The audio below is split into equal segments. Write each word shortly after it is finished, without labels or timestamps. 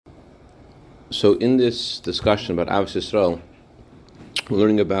So in this discussion about Avos Yisrael, we're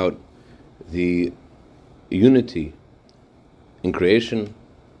learning about the unity in creation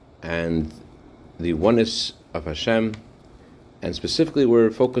and the oneness of Hashem, and specifically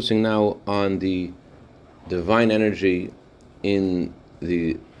we're focusing now on the divine energy in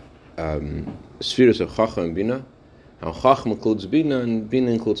the spheres of Chachma and Bina. How Chachma includes Bina and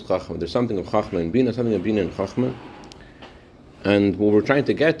Bina includes Chachma. There's something of Chachma in Bina, something of Bina in Chachma. And what we're trying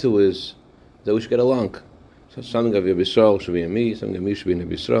to get to is that we should get along. So something of Yisrael should be in me, something of me should be in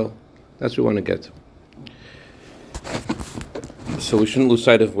Yisrael. That's what we want to get to. So we shouldn't lose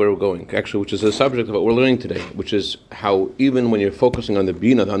sight of where we're going, actually, which is the subject of what we're learning today, which is how even when you're focusing on the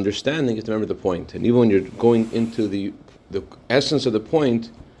Bina, the understanding, you have to remember the point. And even when you're going into the essence of the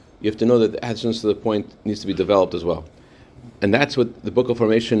point, you have to know that the essence of the point needs to be developed as well. And that's what the Book of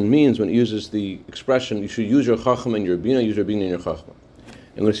Formation means when it uses the expression, you should use your Chacham and your Bina, use your Bina and your Chachma.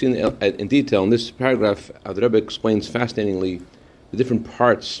 And we're going to see in detail, in this paragraph, the Rebbe explains fascinatingly the different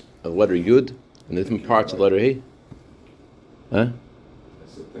parts of the letter Yud and the different parts of the letter He. Huh? I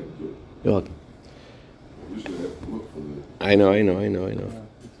said thank you. You're welcome. I usually have to look for the... I know.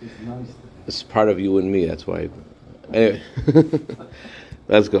 It's part of you and me, that's why. Anyway,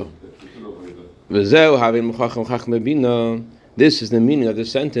 let's go. This is the meaning of the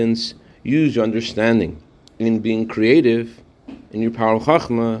sentence, use your understanding in being creative, in your power of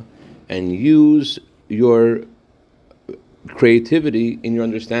Chachma, and use your creativity in your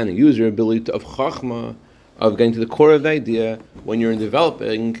understanding. Use your ability of Chachma, of getting to the core of the idea when you're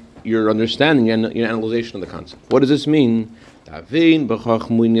developing your understanding and your analyzation of the concept. What does this mean? This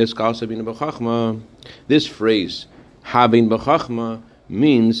phrase, Havin b'chachma,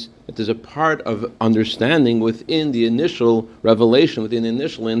 means that there's a part of understanding within the initial revelation, within the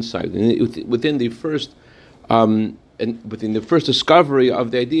initial insight, within the first within the first discovery of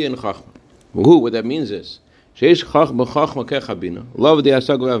the idea in Chachma. What that means is, there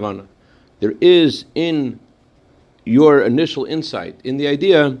is in your initial insight, in the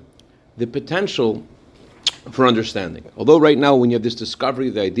idea, the potential for understanding. Although right now when you have this discovery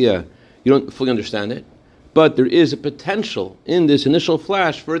of the idea, you don't fully understand it, but there is a potential in this initial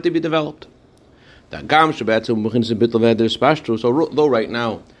flash for it to be developed. So although right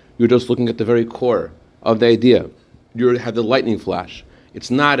now you're just looking at the very core of the idea, you have the lightning flash. It's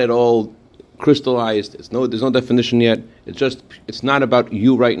not at all crystallized. There's no definition yet. It's not about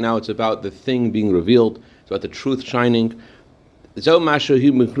you right now. It's about the thing being revealed. It's about the truth shining. There's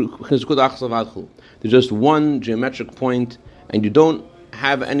just one geometric point, and you don't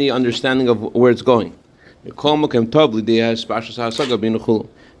have any understanding of where it's going.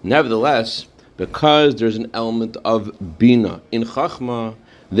 Nevertheless, because there's an element of Bina in Chachma,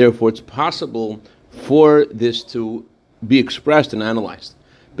 therefore it's possible for this to be expressed and analyzed.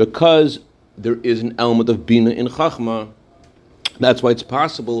 Because there is an element of Bina in Chachma, that's why it's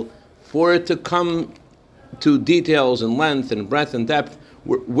possible for it to come to details and length and breadth and depth.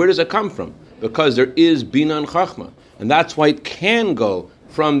 Where does it come from? Because there is Bina in Chachma. And that's why it can go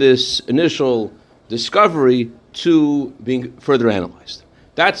from this initial discovery to being further analyzed.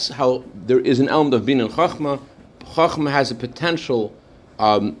 That's how there is an element of Bina in Chachma. Chachma has a potential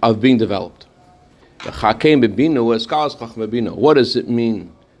of being developed. What does it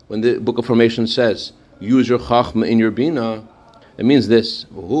mean when the Book of Formation says, use your Chachma in your Bina? It means this.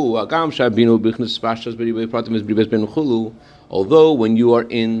 Although when you are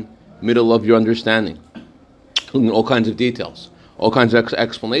in middle of your understanding, all kinds of details, all kinds of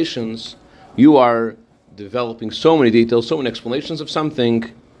explanations, you are developing so many details, so many explanations of something,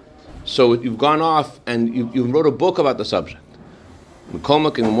 so you've gone off and you wrote a book about the subject.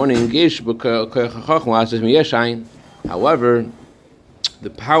 However, the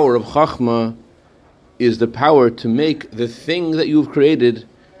power of Chachma is the power to make the thing that you've created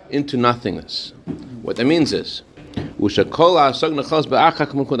into nothingness. What that means is, there's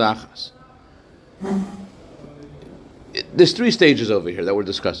three stages over here that we're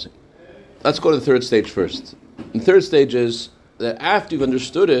discussing. Let's go to the third stage first. The third stage is that after you've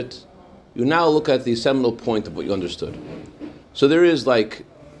understood it, you now look at the seminal point of what you understood. So there is like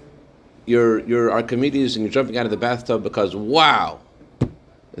you're Archimedes and you're jumping out of the bathtub because wow.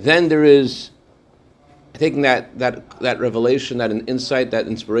 Then there is taking that revelation, that insight, that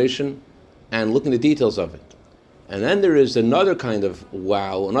inspiration, and looking at the details of it. And then there is another kind of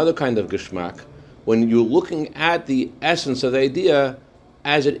wow, another kind of geschmack, when you're looking at the essence of the idea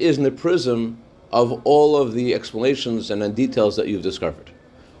as it is in the prism of all of the explanations and the details that you've discovered.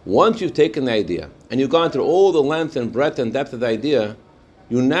 Once you've taken the idea and you've gone through all the length and breadth and depth of the idea,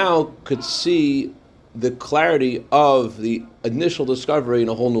 you now could see the clarity of the initial discovery in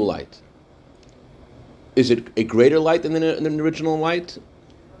a whole new light. Is it a greater light than the original light?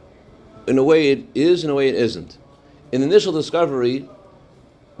 In a way it is, in a way it isn't. In the initial discovery,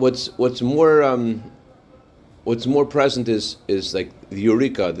 what's more present is like the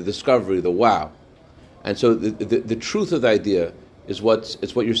eureka, the discovery, the wow. And so the truth of the idea is what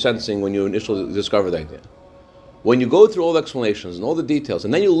you're sensing when you initially discover the idea. When you go through all the explanations and all the details,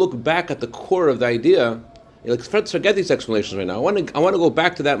 and then you look back at the core of the idea, you're like, forget these explanations right now. I want to go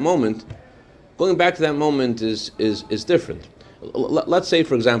back to that moment. Going back to that moment is different. Let's say,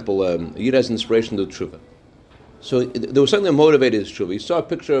 for example, a Yid has inspiration to tshuva. So there was something that motivated his tshuva. He saw a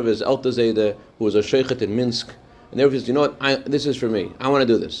picture of his Alta Zayda, who was a sheikhet in Minsk, and there he says, you know what, this is for me. I want to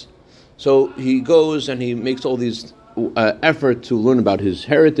do this. So he goes and he makes all these effort to learn about his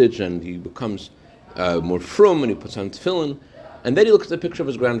heritage, and he becomes more frum, and he puts on tefillin, and then he looks at the picture of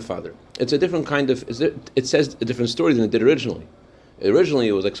his grandfather. It's a different kind of, it says a different story than it did originally. Originally,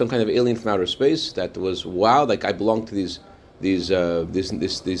 it was like some kind of alien from outer space that was wow, like I belong to these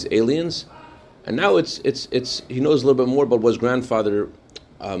aliens, and now it's he knows a little bit more about what his grandfather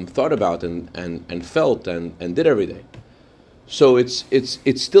thought about and felt and did every day. So it's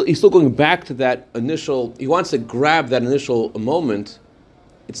still he's still going back to that initial. He wants to grab that initial moment.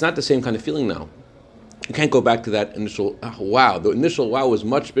 It's not the same kind of feeling now. You can't go back to that initial wow. The initial wow was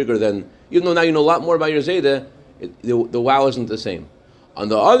much bigger than, even though now you know a lot more about your Zayda, the wow isn't the same. On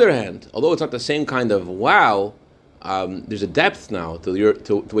the other hand, although it's not the same kind of wow, there's a depth now to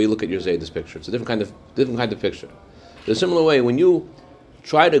the way you look at your Zayda's picture. It's a different kind of picture. In a similar way, when you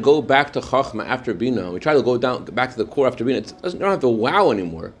try to go back to Chachma after Bina, we try to go back to the core after Bina, you don't have the wow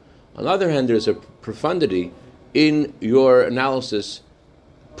anymore. On the other hand, there's a profundity in your analysis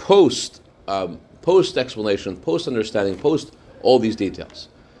post explanation, post understanding, post all these details.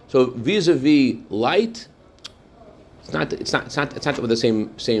 So vis-a-vis light, it's not with the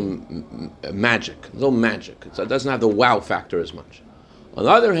same magic. There's no magic. It doesn't have the wow factor as much. On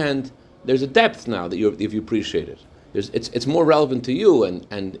the other hand, there's a depth now that if you appreciate it. It's more relevant to you,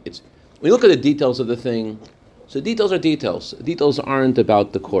 and it's when you look at the details of the thing. So details are details. Details aren't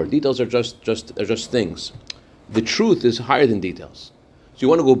about the core. Details are just things. The truth is higher than details. So you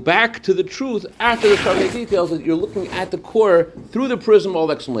want to go back to the truth after the starting details, that you're looking at the core through the prism of all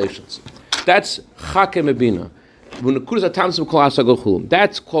the explanations. That's Chake Mebina.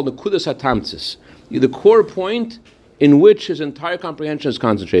 That's called the Kudas HaTamtzis. The core point in which his entire comprehension is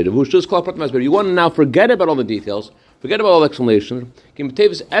concentrated. You want to now forget about all the details, forget about all the explanations. You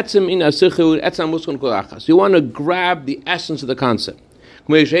want to grab the essence of the concept.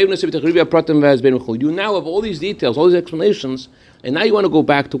 You now have all these details, all these explanations, and now you want to go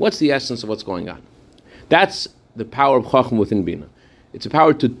back to what's the essence of what's going on. That's the power of Chacham within Bina. It's a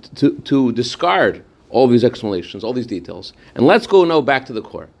power to discard all these explanations, all these details, and let's go now back to the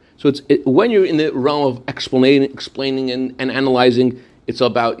core. So when you're in the realm of explaining and analyzing,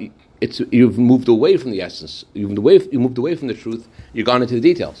 you've moved away from the essence. You moved away from the truth. You've gone into the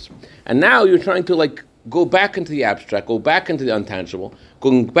details, and now you're trying to go back into the abstract, go back into the intangible,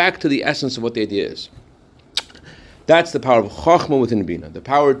 going back to the essence of what the idea is. That's the power of Chochmah within Bina, the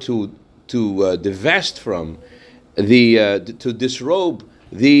power to divest from to disrobe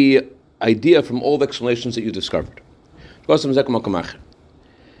the idea from all the explanations that you discovered. Now the Rebbe is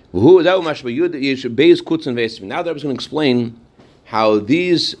going to explain how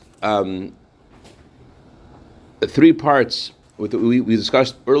these three parts we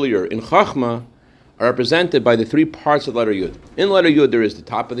discussed earlier in Chachma are represented by the three parts of the letter Yud. In the letter Yud, there is the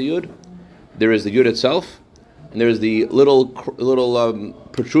top of the Yud, there is the Yud itself, and there is the little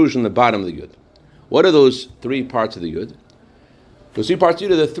protrusion at the bottom of the Yud. What are those three parts of the Yud? Those three parts of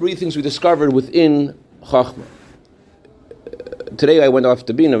the Yud are the three things we discovered within Chachma. Today I went off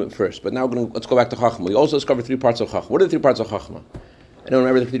to Bina first, but now let's go back to Chachma. We also discovered three parts of Chachma. What are the three parts of Chachma? Anyone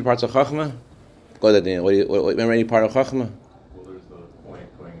remember the three parts of Chachma? Go ahead, Daniel. Remember any part of Chachma? Well, there's the point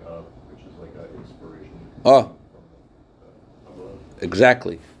going up, which is like an inspiration. Oh, Above.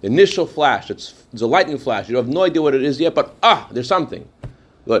 exactly. The initial flash. It's a lightning flash. You have no idea what it is yet, but there's something.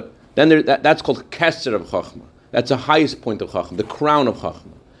 Good. Then that's called Keser of Chachma. That's the highest point of Chachma, the crown of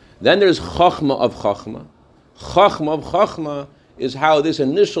Chachma. Then there's Chachma of Chachma. Chachma of Chachma is how this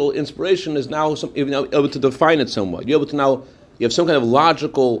initial inspiration is now able to define it somewhat. You're able to now, you have some kind of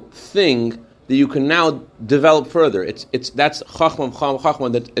logical thing that you can now develop further. That's Chachma of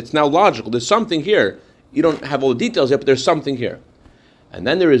Chachma, that it's now logical. There's something here. You don't have all the details yet, but there's something here. And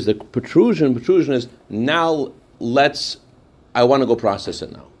then there is the protrusion. Protrusion is now I want to go process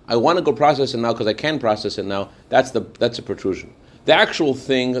it now. I want to go process it now because I can process it now. That's a protrusion. The actual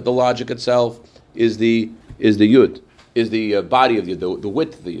thing, the logic itself, is the Yud, is the body of the Yud, the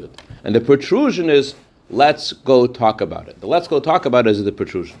width of the Yud. And the protrusion is let's go talk about it. The let's go talk about it is the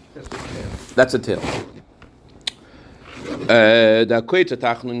protrusion. That's a tail.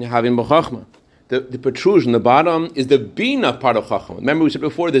 The protrusion, the bottom, is the bina part of chachma. Remember we said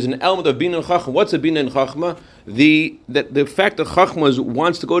before, there's an element of bina in chachma. What's a bina in chachma? The fact that chachma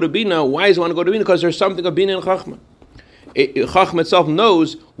wants to go to bina. Why does it want to go to bina? Because there's something of bina in chachma. Chachma itself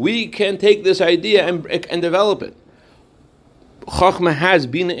knows we can take this idea and develop it. Chachma has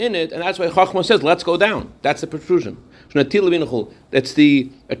bina in it, and that's why chachma says, let's go down. That's the protrusion. That's the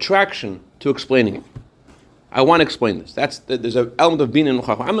attraction to explaining it. I want to explain this. There's an element of bina in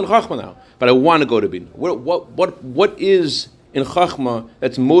chachma. I'm in chachma now, but I want to go to bina. What is in chachma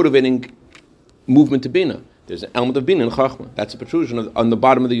that's motivating movement to bina? There's an element of bina in chachma. That's a protrusion on the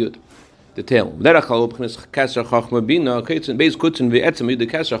bottom of the yud, the tail.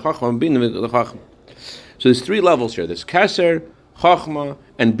 So there's three levels here. There's keser, chachma,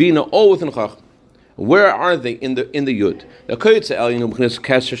 and bina, all within chachma. Where are they in the yud? The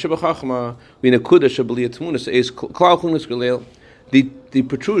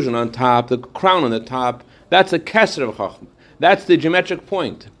protrusion on top, the crown on the top, that's a keser of chachma. That's the geometric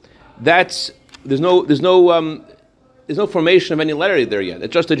point. There's no formation of any letter there yet.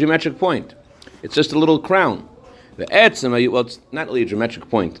 It's just a geometric point. It's just a little crown. It's not really a geometric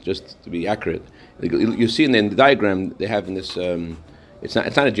point, just to be accurate. You see in the diagram they have in this. It's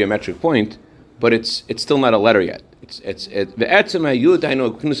not a geometric point, but it's still not a letter yet. Then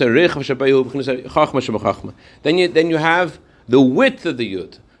you have the width of the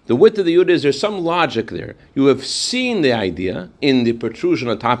yud. The width of the yud is there's some logic there. You have seen the idea in the protrusion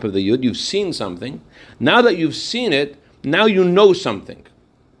on top of the yud. You've seen something. Now that you've seen it, now you know something.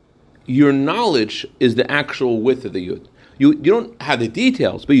 Your knowledge is the actual width of the yud. You don't have the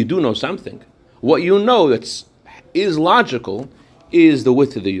details, but you do know something. What you know that is logical is the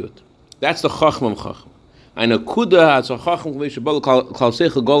width of the yud. That's the chachma chachma.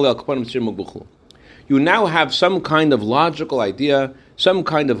 You now have some kind of logical idea, some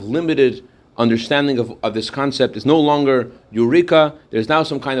kind of limited understanding of this concept. It's no longer eureka. There's now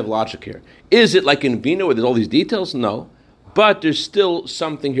some kind of logic here. Is it like in Bina where there's all these details? No. But there's still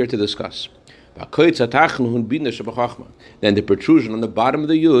something here to discuss. Then the protrusion on the bottom of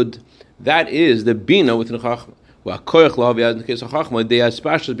the yud, that is the Bina within chachma.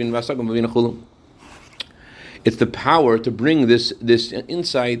 It's the power to bring this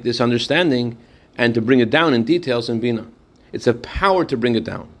insight, this understanding, and to bring it down in details in Bina. It's a power to bring it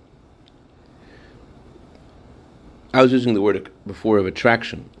down. I was using the word before of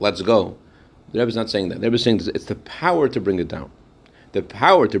attraction. Let's go. The Rebbe is not saying that. The Rebbe is saying it's the power to bring it down. The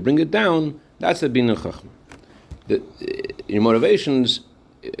power to bring it down, that's the Bina Chachma. Your motivations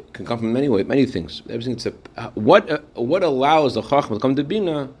can come from many things. Everything. What allows the Chachma to come to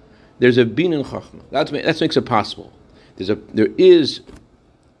Bina? There's a Bina in Chachma. That makes it possible. There is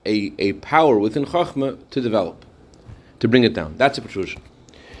a power within Chachma to develop, to bring it down. That's a protrusion.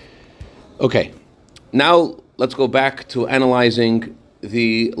 Okay, now let's go back to analyzing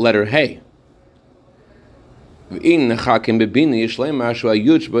the letter Hey. What's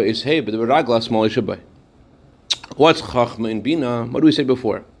Chachma in Bina? What did we say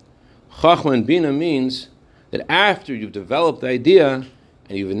before? Chachma in Bina means that after you've developed the idea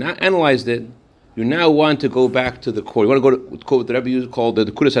and you've not analyzed it, you now want to go back to the core. You want to go to what the Rebbe called the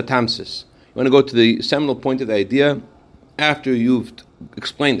Kudas HaTamsis. You want to go to the seminal point of the idea after you've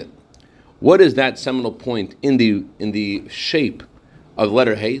explained it. What is that seminal point in the shape of the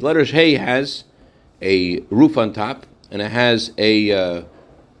letter Hey? The letter Hey has a roof on top, and it has a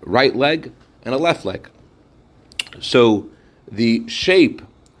right leg and a left leg. So the shape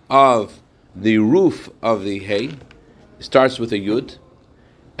of the roof of the Hey starts with a Yud,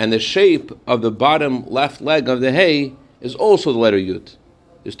 and the shape of the bottom left leg of the Hey is also the letter Yud.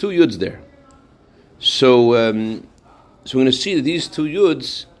 There's two Yuds there. So we're going to see that these two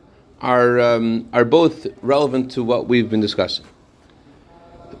Yuds are both relevant to what we've been discussing.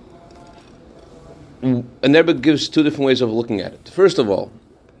 And Rebbe gives two different ways of looking at it. First of all,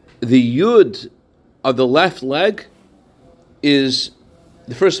 the Yud of the left leg is,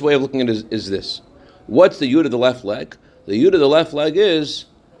 the first way of looking at it is this. What's the Yud of the left leg? The Yud of the left leg is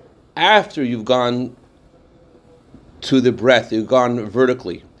after you've gone to the breadth, you've gone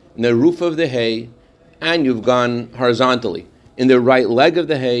vertically in the roof of the Hay, and you've gone horizontally in the right leg of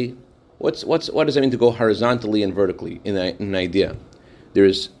the Hay. What does that mean to go horizontally and vertically in an idea?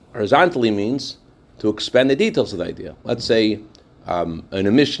 Horizontally means to expand the details of the idea. Let's say in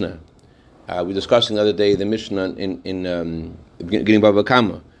a Mishnah, we were discussing the other day the Mishnah in the beginning of Bava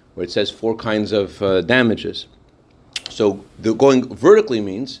Kama, where it says 4 kinds of damages. So going vertically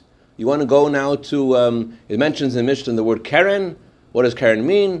means You want to go now to, it mentions in the Mishnah the word Karen. What does Karen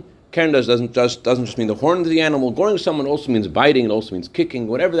mean? Karen doesn't just mean the horn of the animal. Goring someone also means biting, it also means kicking,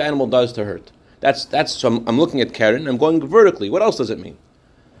 whatever the animal does to hurt. That's so I'm looking at Karen, I'm going vertically. What else does it mean?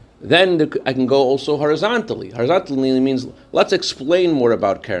 Then I can go also horizontally. Horizontally means, let's explain more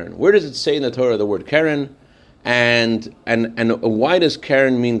about Karen. Where does it say in the Torah the word Karen? And why does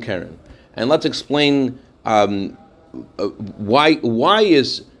Karen mean Karen? And let's explain why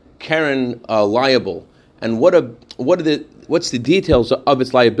is Karen liable? And what's the details of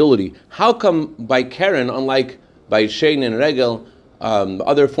its liability? How come by Karen, unlike by Shein and Regel,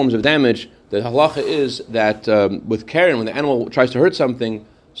 other forms of damage, the halacha is that with Karen, when the animal tries to hurt something,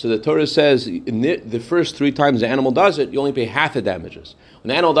 so the Torah says in the first 3 times the animal does it, you only pay half the damages. When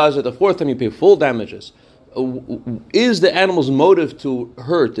the animal does it the 4th time, you pay full damages. Is the animal's motive to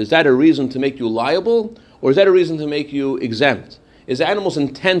hurt, is that a reason to make you liable, or is that a reason to make you exempt? Is the animal's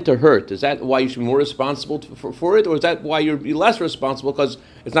intent to hurt? Is that why you should be more responsible for it, or is that why you'll be less responsible because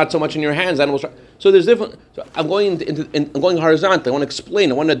it's not so much in your hands? So there's different. So I'm going I'm going horizontal. I want to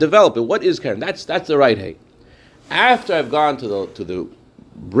explain. I want to develop it. What is Karen? That's the right hay. After I've gone to the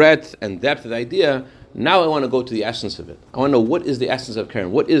breadth and depth of the idea, now I want to go to the essence of it. I want to know what is the essence of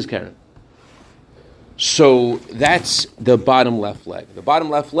Karen. What is Karen? So that's the bottom left leg. The bottom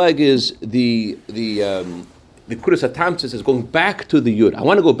left leg is the Kudas HaTamtzis is going back to the Yud. I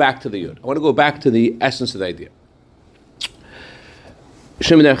want to go back to the Yud. I want to go back to the essence of the idea.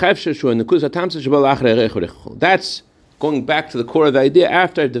 That's going back to the core of the idea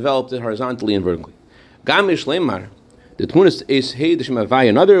after I've developed it horizontally and vertically.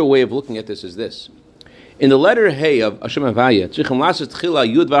 Another way of looking at this is this. In the letter Hey of Hashem Havaya,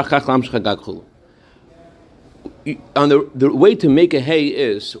 on the way to make a Hey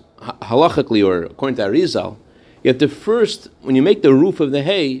is, halachically or according to Arizal, you have to first, when you make the roof of the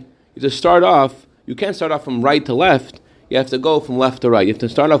Hey, you have to start off, you can't start off from right to left, you have to go from left to right. You have to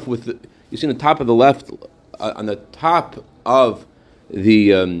start off with, you see on the top of the left, on the top of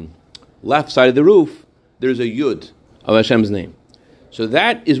the left side of the roof, there's a Yud of Hashem's name. So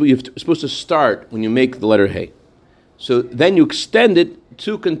that is what you're supposed to start when you make the letter Hey. So then you extend it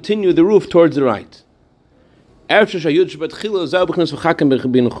to continue the roof towards the right. So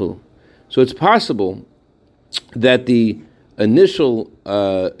it's possible that the initial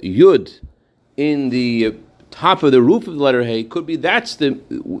Yud in the top of the roof of the letter Hey could be, that's the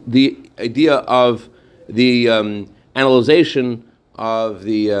idea of the analyzation of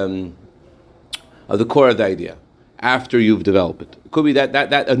the core of the idea after you've developed it. It could be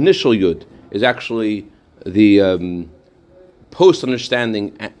that initial Yud is actually the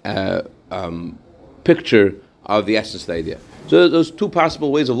post-understanding picture of the essence of the idea. So those 2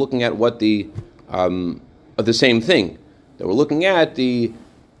 possible ways of looking at what of the same thing. That we're looking at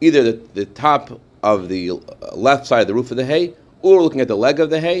either the top of the left side of the roof of the hay, or we're looking at the leg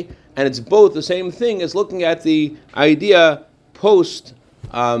of the hay, and it's both the same thing as looking at the idea post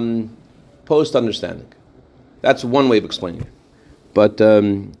understanding. That's one way of explaining it. But if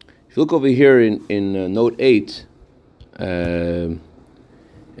you look over here in note 8,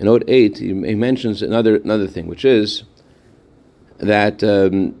 he mentions another thing, which is that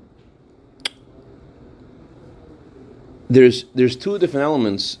there's 2 different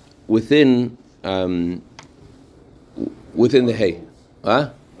elements within the hay.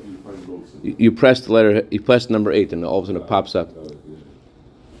 Huh? You press the letter. You press number 8, and all of a sudden it pops up.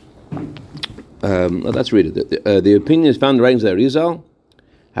 Let's read it. The opinion is found in the writings of the Arizal.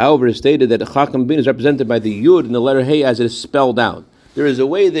 However, it is stated that the Chacham Bin is represented by the Yud in the letter Hey as it is spelled out. There is a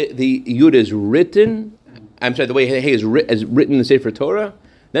way that the Yud is written. The way Hey is written in the Sefer Torah.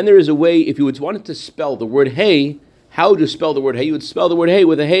 Then there is a way, if you wanted to spell the word Hey, how would you spell the word Hey? You would spell the word Hey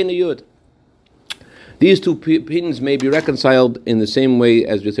with a Hey and a Yud. These 2 opinions may be reconciled in the same way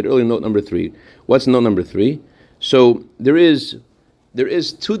as we said earlier, note number 3. What's note number 3? So there is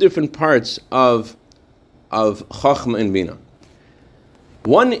 2 different parts of Chachma and Bina.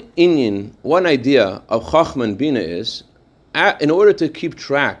 One idea of Chachma and Bina is, in order to keep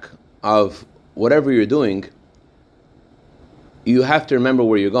track of whatever you're doing, you have to remember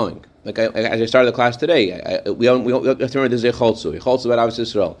where you're going. Like as I started the class today, we have to remember this is Echolzu about Avos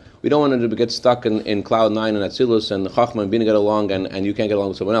Yisrael. We don't want to get stuck in Cloud 9 and Atzilus and Chachma and Bina get along and you can't get along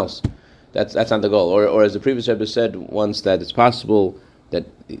with someone else. That's not the goal. Or as the previous Rebbe said once, that it's possible that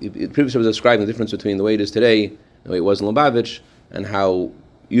the previous Rebbe was describing the difference between the way it is today and the way it was in Lubavitch, and how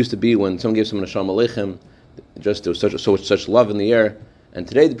it used to be when someone gave someone a Shalom Aleichem, just there was such love in the air. And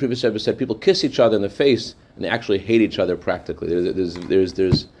today the previous Rebbe said people kiss each other in the face and they actually hate each other practically. There's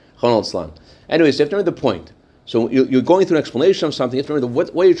Chon al Islam. Anyways, you have to remember the point. So you're going through an explanation of something. You have to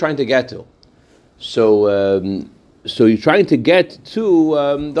remember what you're trying to get to. So you're trying to get to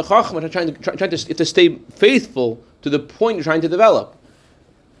the Chachma, trying to stay faithful to the point you're trying to develop.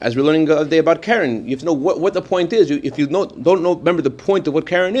 As we're learning today about Karen, you have to know what the point is. If you don't remember the point of what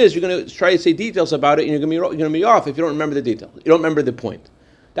Karen is, you're going to try to say details about it, and you're going to be off if you don't remember the detail. You don't remember the point.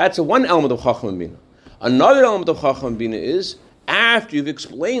 That's one element of Chachma Bina. Another element of Chachma Bina is after you've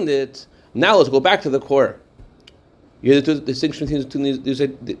explained it. Now let's go back to the core. You hear the distinction between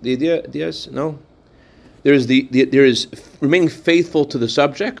the ideas? No. There is remaining faithful to the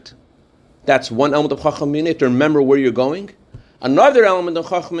subject. That's one element of Chachma Bina. To remember where you're going. Another element of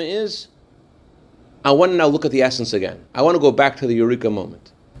Chachma is, I want to now look at the essence again. I want to go back to the Eureka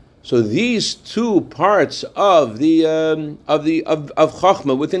moment. So these two parts of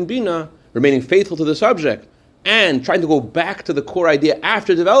Chachma within Bina, remaining faithful to the subject and trying to go back to the core idea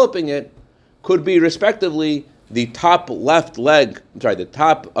after developing it, could be respectively the top left the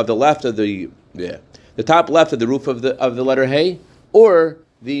top left of the roof of the letter Hey, or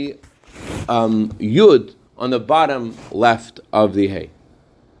the Yud on the bottom left of the Hey.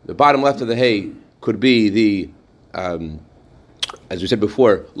 The bottom left of the Hey could be the, as we said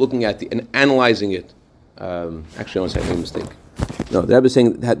before, looking at and analyzing it. Actually, I want to say I made a mistake. No, that was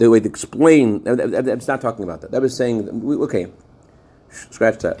saying that the way to explain. That's not talking about that. That was saying, okay,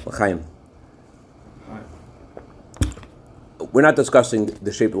 scratch that. L'chaim. We're not discussing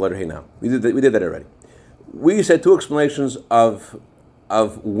the shape of the letter Hey now. We did that already. We said two explanations of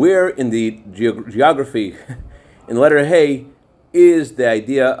where in the geography in the letter Hey is the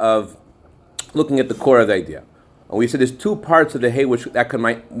idea of looking at the core of the idea. And we said there's two parts of the Hey which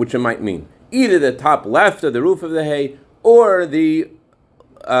it might mean. Either the top left of the roof of the Hey or the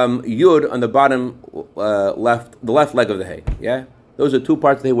Yud on the bottom left, the left leg of the Hey. Yeah? Those are two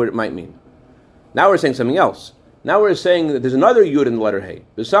parts of the Hey where it might mean. Now we're saying something else. Now we're saying that there's another Yud in the letter Hey.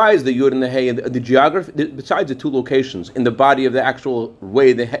 Besides the Yud and the Hey, and the geography, besides the two locations in the body of the actual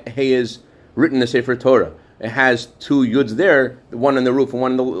way the Hey is written in the Sefer Torah, it has two Yuds there, one on the roof and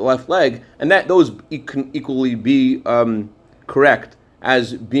one on the left leg, and that those can equally be correct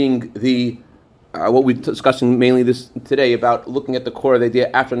as being the what we're discussing mainly this today about looking at the core of the idea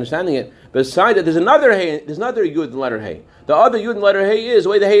after understanding it. Besides that, there's another Yud in the letter Hey. The other Yud in the letter Hey is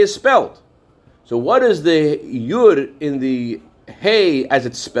the way the Hey is spelled. So what is the Yud in the Hey as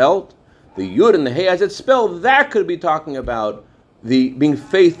it's spelled? The Yud in the Hey as it's spelled, that could be talking about the being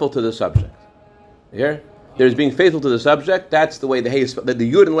faithful to the subject. Here? There's being faithful to the subject, that's the way the Hey is spelled. The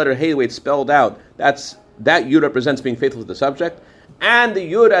Yud in the letter Hey, the way it's spelled out, that Yud represents being faithful to the subject. And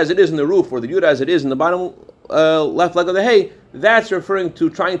the Yud as it is in the roof, or the Yud as it is in the bottom left leg of the Hey, that's referring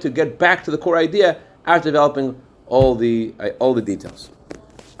to trying to get back to the core idea after developing all the details.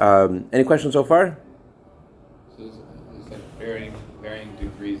 Any questions so far? So there's like varying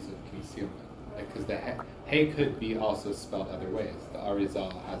degrees of concealment, like because the Hey could be also spelled other ways. The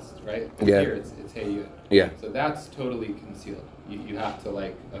Arizal has, right? But here it's Hey Yud. Yeah. So that's totally concealed. You have to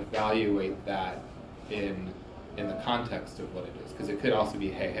like evaluate that in the context of what it is, because it could also be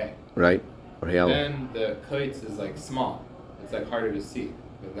Hey. Right. Or Hey. Then the Koitz is like small. It's like harder to see.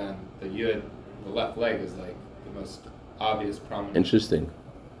 But then the Yud, the left leg, is like the most obvious prominent. Interesting.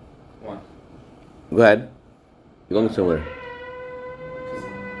 One. Go ahead. You're going somewhere.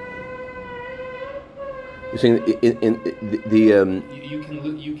 You're saying you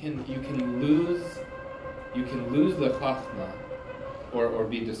can lose the chachma or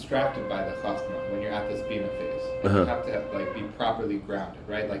be distracted by the chachma when you're at this bina phase. You have to be properly grounded,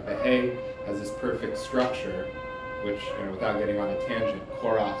 right? Like the Hey has this perfect structure, which without getting on a tangent,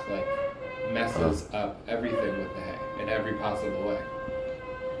 Korach messes up everything with the Hey in every possible way.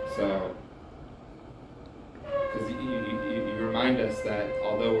 So, because you remind us that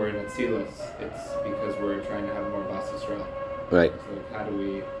although we're in Atzilus, it's because we're trying to have more Bas Yisrael. Right. So how do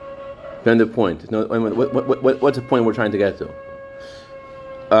we... Then the point. No, what's the point we're trying to get to?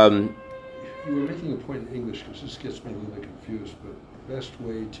 You were making a point in English, because this gets me a little bit confused, but the best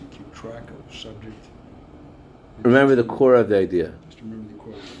way to keep track of the subject... Remember the core of the idea. Just remember the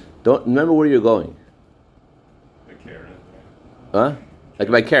core of the idea. Don't remember where you're going. The Karen. Huh? Like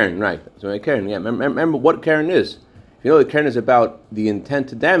by Karen, right. So by Karen, yeah. Remember what Karen is. If you know that Karen is about the intent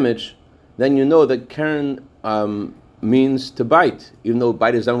to damage, then you know that Karen means to bite, even though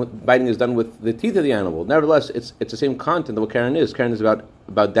biting is done with the teeth of the animal. Nevertheless, it's the same content of what Karen is. Karen is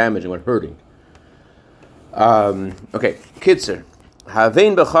about damaging or hurting. Okay, Kitzer.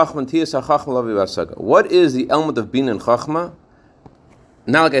 What is the element of Bina and Chachma?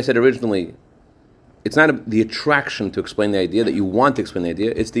 Now, like I said originally, it's not the attraction to explain the idea, that you want to explain the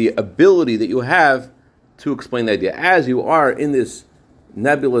idea. It's the ability that you have to explain the idea. As you are in this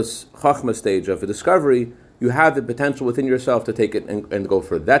nebulous chachma stage of a discovery, you have the potential within yourself to take it and go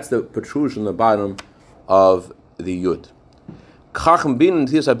further. That's the protrusion on the bottom of the yud.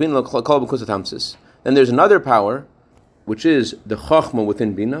 Then there's another power, which is the chachma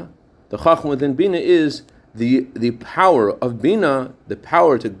within bina. The chachma within bina is the power of bina, the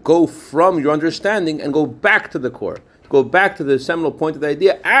power to go from your understanding and go back to the core, to go back to the seminal point of the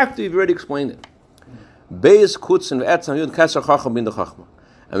idea after you've already explained it. And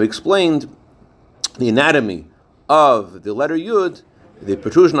we explained the anatomy of the letter Yud, the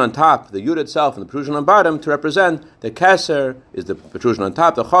protrusion on top, the Yud itself, and the protrusion on bottom, to represent the Keser is the protrusion on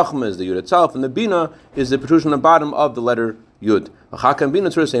top, the Chachma is the Yud itself, and the Bina is the protrusion on the bottom of the letter Yud. Chacham Bina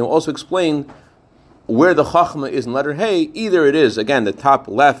Tzur also explain where the Chachma is in letter Hey. Either it is, again, the top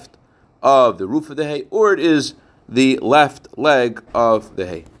left of the roof of the Hey, or it is the left leg of the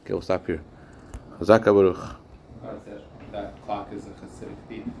Hey. Okay, we'll stop here. Chazak HaBaruch. That clock is a Hasidic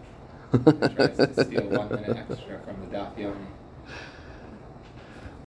thief. Tries to steal 1 minute extra from the Daf Yomi.